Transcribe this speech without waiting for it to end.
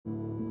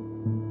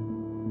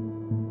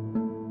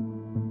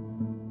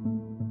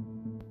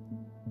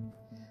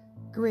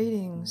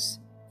Greetings,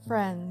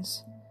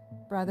 friends,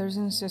 brothers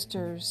and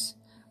sisters.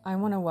 I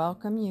want to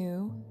welcome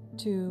you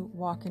to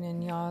Walking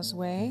in Yah's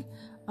Way.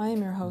 I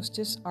am your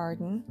hostess,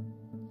 Arden,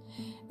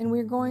 and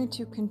we're going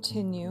to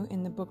continue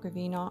in the book of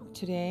Enoch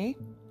today.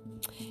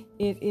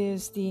 It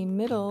is the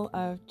middle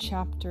of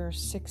chapter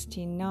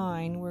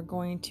 69 we're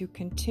going to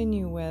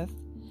continue with.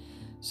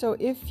 So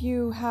if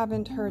you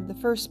haven't heard the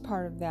first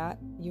part of that,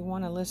 you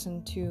want to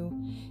listen to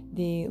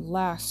the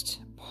last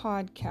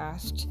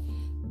podcast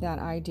that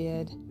I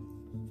did.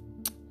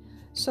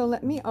 So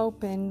let me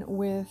open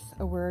with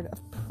a word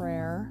of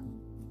prayer.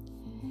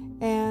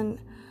 And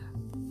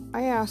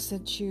I ask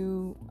that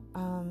you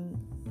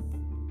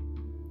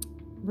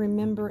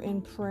remember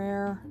in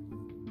prayer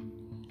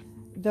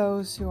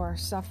those who are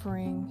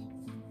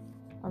suffering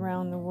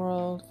around the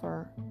world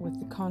with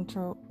the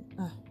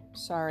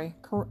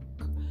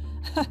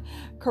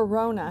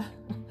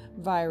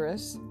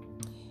coronavirus,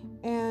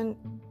 and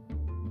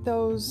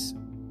those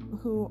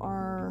who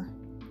are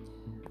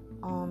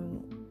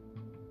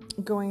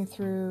going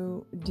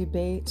through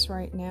debates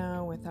right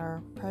now with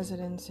our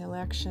president's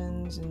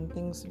elections and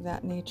things of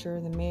that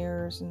nature, the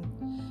mayors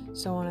and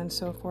so on and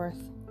so forth.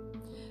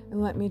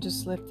 And let me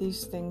just lift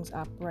these things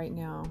up right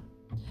now.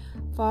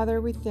 Father,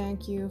 we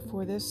thank you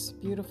for this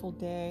beautiful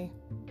day.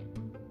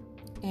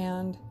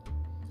 And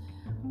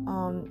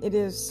it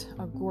is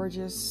a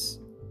gorgeous,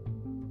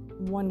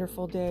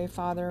 wonderful day,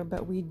 Father,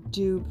 but we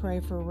do pray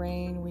for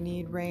rain. We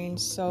need rain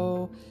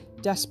so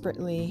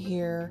desperately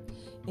here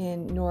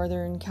in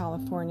Northern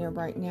California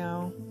right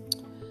now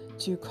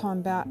to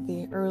combat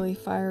the early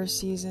fire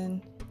season.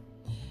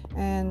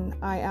 And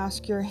I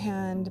ask your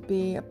hand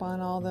be upon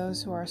all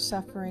those who are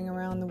suffering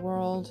around the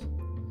world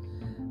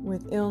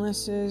with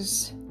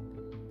illnesses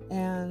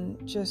and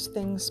just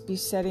things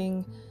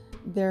besetting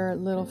their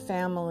little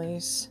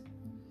families.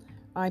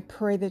 I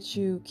pray that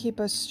you keep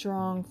us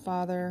strong,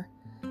 Father.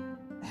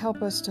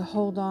 Help us to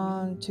hold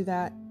on to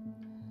that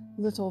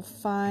little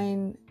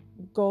fine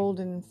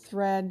golden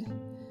thread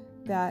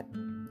that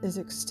is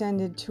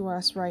extended to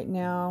us right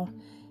now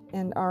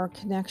and our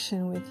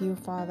connection with you,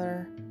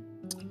 Father.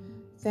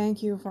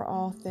 Thank you for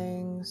all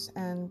things,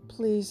 and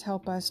please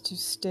help us to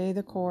stay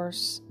the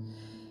course.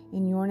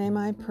 In your name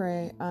I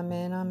pray.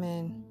 Amen,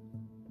 amen.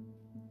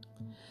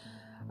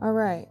 All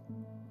right,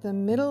 the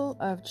middle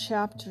of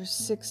chapter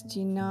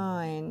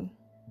 69,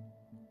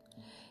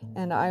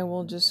 and I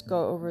will just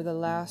go over the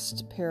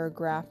last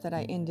paragraph that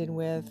I ended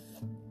with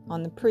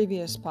on the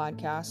previous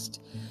podcast.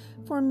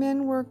 For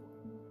men were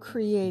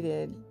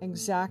created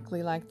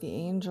exactly like the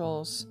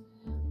angels,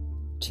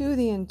 to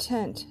the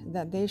intent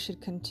that they should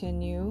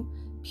continue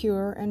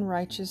pure and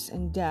righteous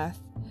in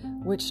death,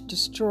 which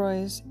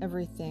destroys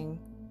everything,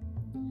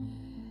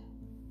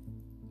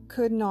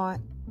 could not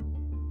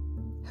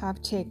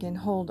have taken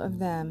hold of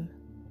them,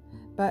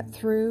 but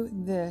through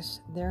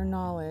this their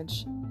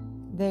knowledge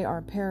they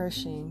are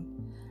perishing,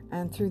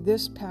 and through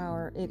this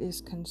power it is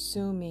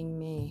consuming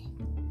me.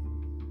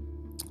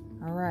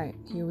 All right,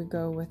 here we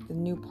go with the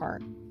new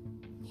part.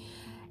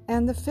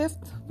 And the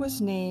fifth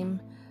was named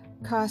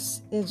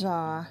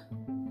Kas-Ijah.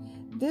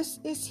 This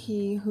is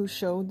he who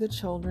showed the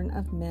children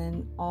of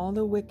men all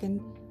the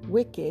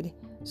wicked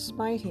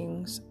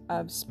smitings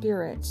of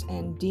spirits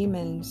and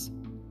demons,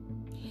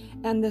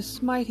 and the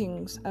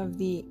smitings of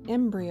the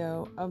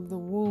embryo of the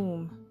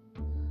womb.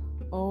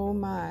 Oh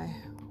my,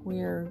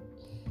 we're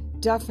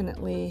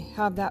definitely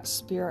have that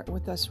spirit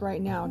with us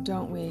right now,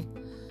 don't we?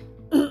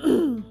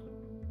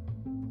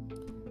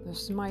 The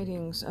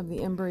smitings of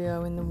the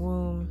embryo in the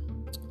womb,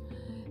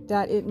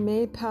 that it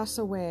may pass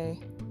away,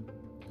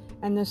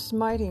 and the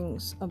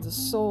smitings of the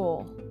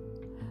soul,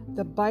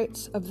 the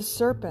bites of the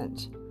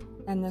serpent,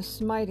 and the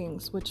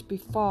smitings which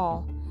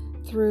befall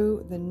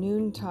through the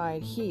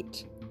noontide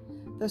heat,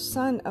 the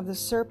son of the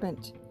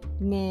serpent,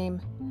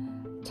 named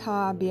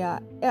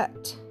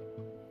Tabiaet.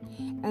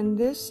 And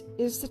this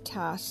is the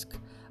task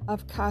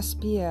of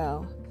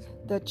Caspiel,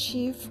 the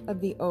chief of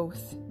the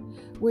oath,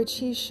 which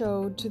he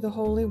showed to the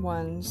holy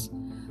ones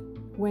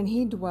when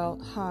he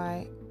dwelt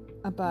high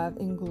above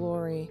in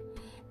glory,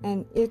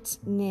 and its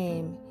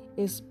name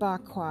is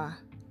Bakwa.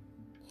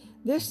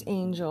 This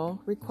angel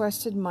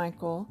requested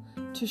Michael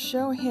to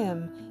show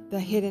him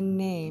the hidden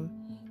name,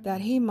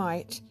 that he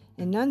might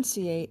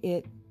enunciate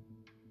it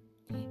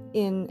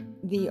in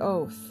the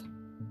oath,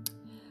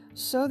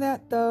 so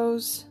that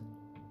those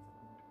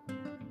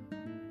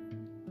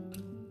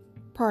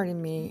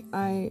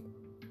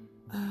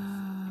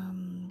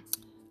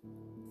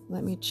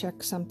let me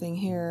check something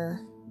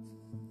here.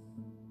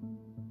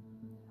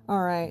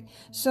 All right,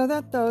 so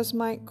that those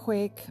might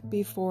quake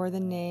before the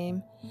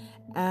name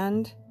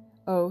and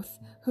oath,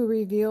 who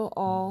reveal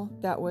all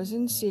that was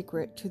in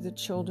secret to the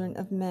children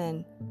of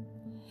men.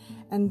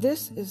 And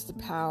this is the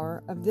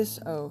power of this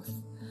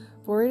oath,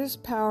 for it is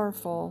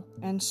powerful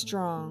and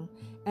strong,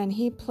 and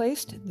he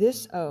placed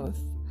this oath,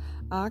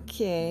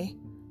 Ake,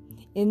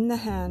 in the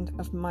hand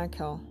of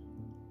Michael.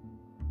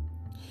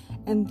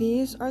 And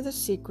these are the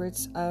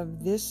secrets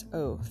of this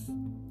oath,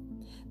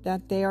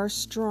 that they are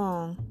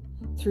strong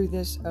through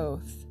this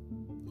oath,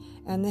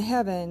 and the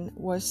heaven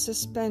was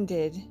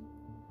suspended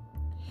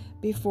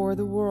before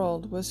the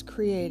world was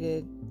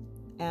created,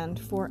 and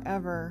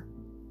forever.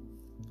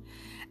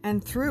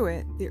 And through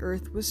it the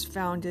earth was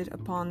founded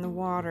upon the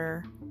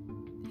water.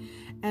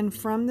 And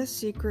from the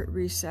secret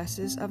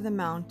recesses of the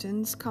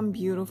mountains come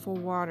beautiful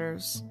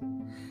waters,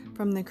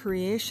 from the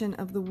creation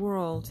of the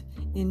world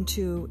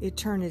into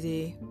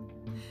eternity.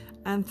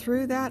 And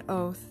through that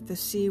oath the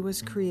sea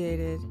was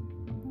created,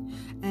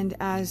 and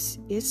as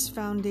its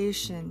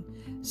foundation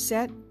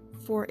set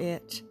for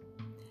it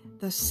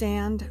the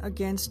sand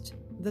against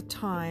the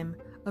time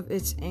of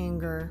its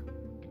anger,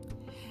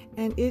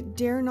 and it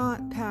dare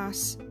not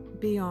pass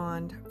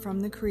beyond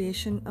from the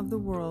creation of the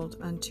world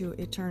unto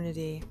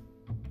eternity.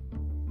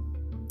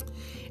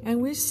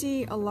 And we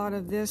see a lot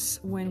of this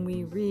when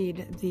we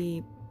read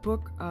the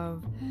book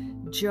of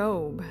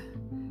Job,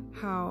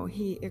 how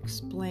he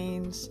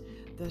explains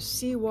the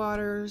sea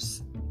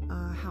waters,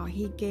 how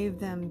he gave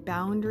them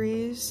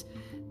boundaries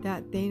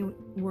that they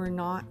were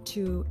not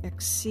to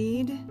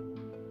exceed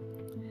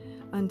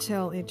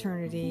until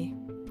eternity.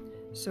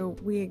 So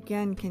we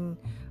again can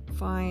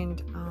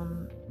find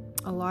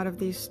a lot of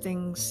these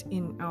things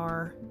in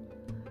our,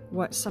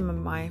 what some of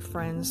my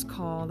friends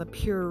call the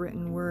pure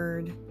written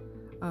word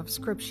of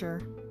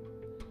Scripture.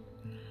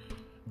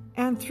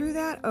 And through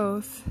that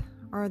oath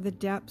are the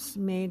depths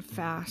made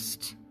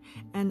fast,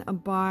 and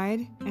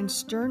abide and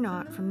stir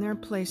not from their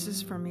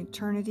places from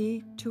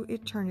eternity to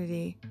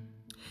eternity.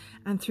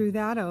 And through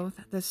that oath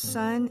the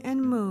sun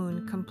and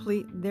moon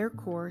complete their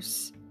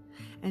course,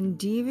 and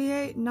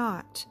deviate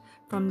not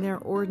from their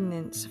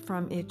ordinance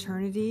from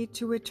eternity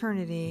to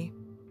eternity.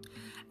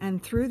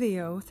 And through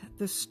the oath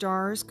the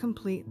stars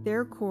complete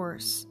their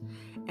course,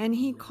 and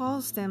he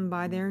calls them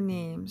by their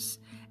names,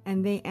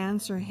 and they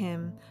answer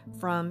him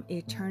from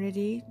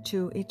eternity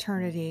to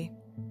eternity.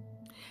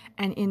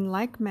 And in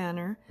like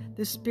manner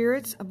the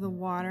spirits of the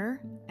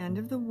water and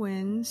of the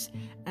winds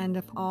and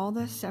of all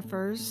the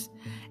zephyrs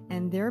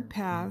and their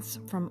paths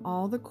from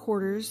all the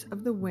quarters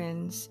of the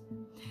winds,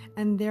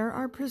 and there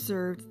are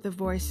preserved the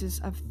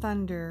voices of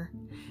thunder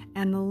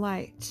and the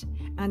light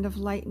and of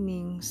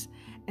lightnings,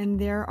 and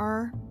there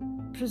are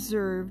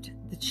preserved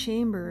the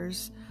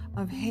chambers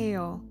of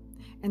hail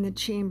and the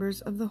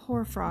chambers of the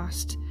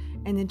hoarfrost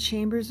and the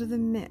chambers of the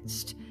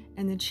mist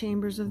and the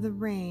chambers of the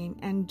rain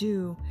and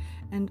dew,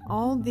 and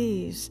all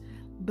these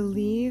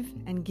believe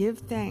and give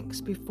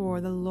thanks before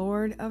the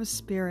Lord of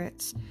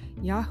spirits,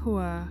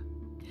 Yahuwah,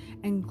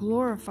 and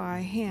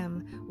glorify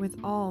him with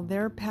all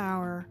their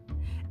power,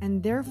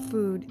 and their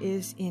food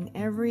is in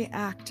every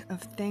act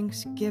of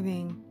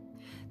thanksgiving.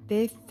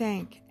 They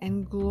thank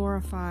and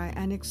glorify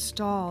and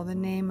extol the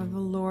name of the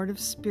Lord of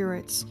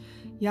spirits,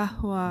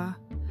 Yahuwah,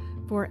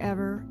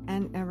 forever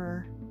and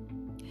ever.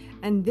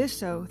 And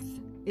this oath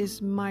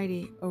is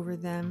mighty over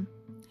them,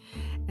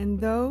 and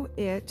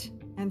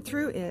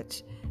through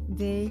it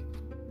they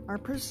are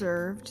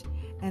preserved,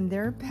 and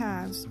their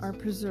paths are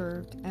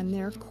preserved, and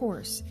their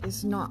course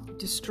is not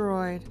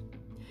destroyed.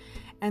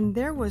 And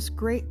there was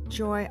great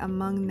joy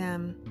among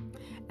them,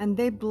 and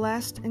they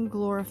blessed and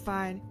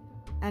glorified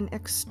and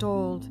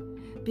extolled,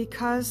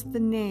 because the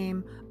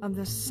name of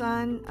the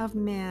Son of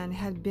Man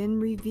had been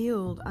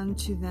revealed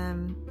unto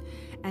them.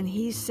 And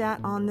he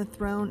sat on the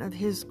throne of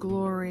his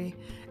glory,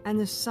 and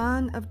the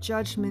Son of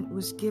Judgment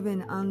was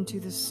given unto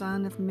the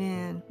Son of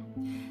Man.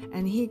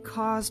 And he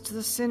caused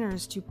the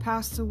sinners to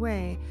pass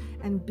away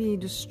and be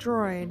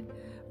destroyed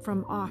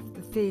from off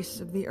the face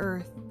of the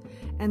earth.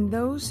 And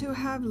those who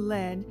have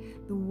led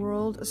the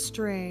world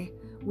astray,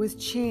 with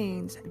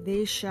chains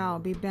they shall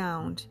be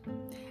bound,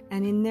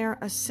 and in their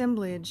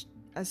assemblage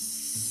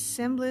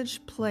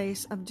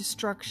place of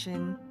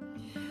destruction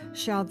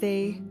shall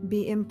they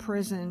be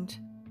imprisoned,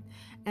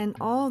 and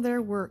all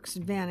their works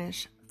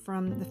vanish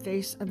from the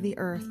face of the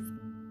earth.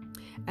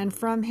 And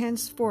from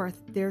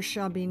henceforth there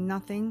shall be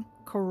nothing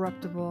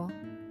corruptible.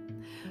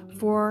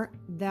 For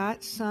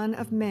that Son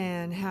of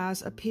Man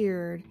has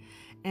appeared,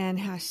 and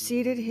has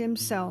seated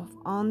himself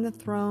on the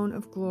throne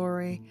of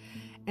glory,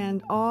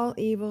 and all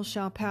evil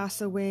shall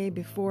pass away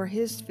before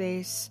his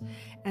face,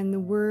 and the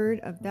word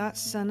of that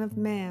Son of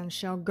Man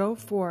shall go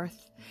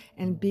forth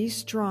and be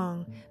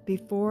strong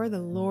before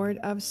the Lord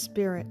of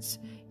spirits,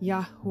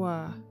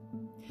 Yahuwah.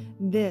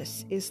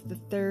 This is the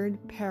third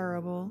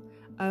parable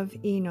of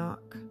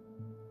Enoch.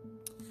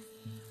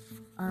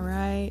 All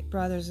right,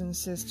 brothers and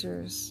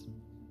sisters,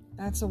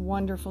 that's a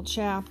wonderful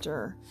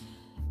chapter,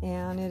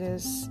 and it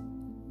is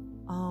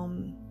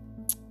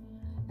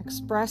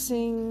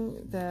expressing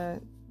the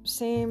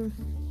same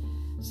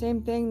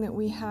thing that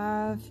we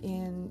have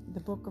in the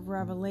book of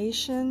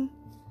Revelation,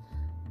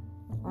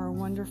 our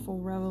wonderful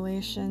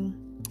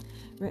Revelation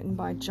written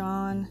by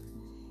John.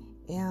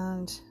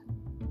 And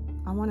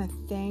I want to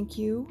thank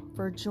you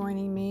for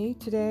joining me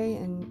today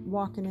in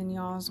Walking in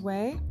Yah's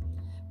Way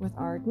with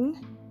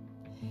Arden.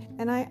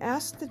 And I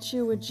ask that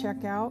you would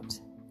check out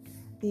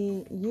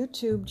the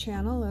YouTube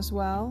channel as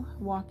well,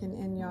 Walking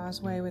in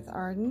Yah's Way with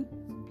Arden.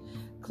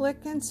 Click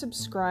and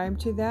subscribe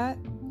to that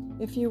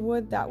If you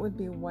would, that would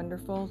be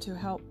wonderful to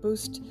help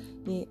boost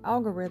the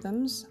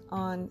algorithms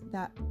on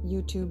that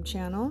YouTube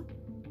channel.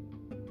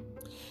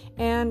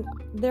 And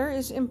there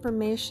is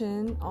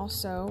information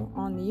also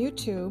on the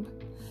YouTube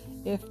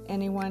if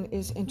anyone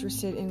is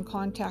interested in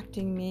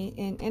contacting me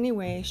in any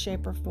way,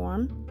 shape, or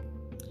form.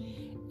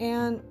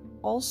 And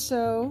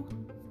also,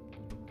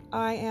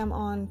 I am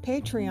on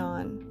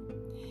Patreon,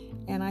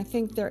 and I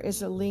think there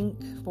is a link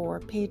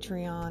for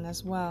Patreon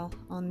as well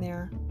on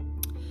there.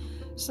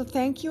 So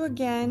thank you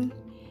again,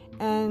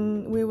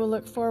 and we will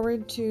look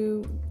forward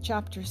to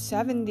chapter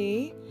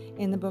 70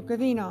 in the Book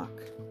of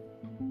Enoch.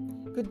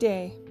 Good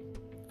day,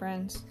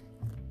 friends.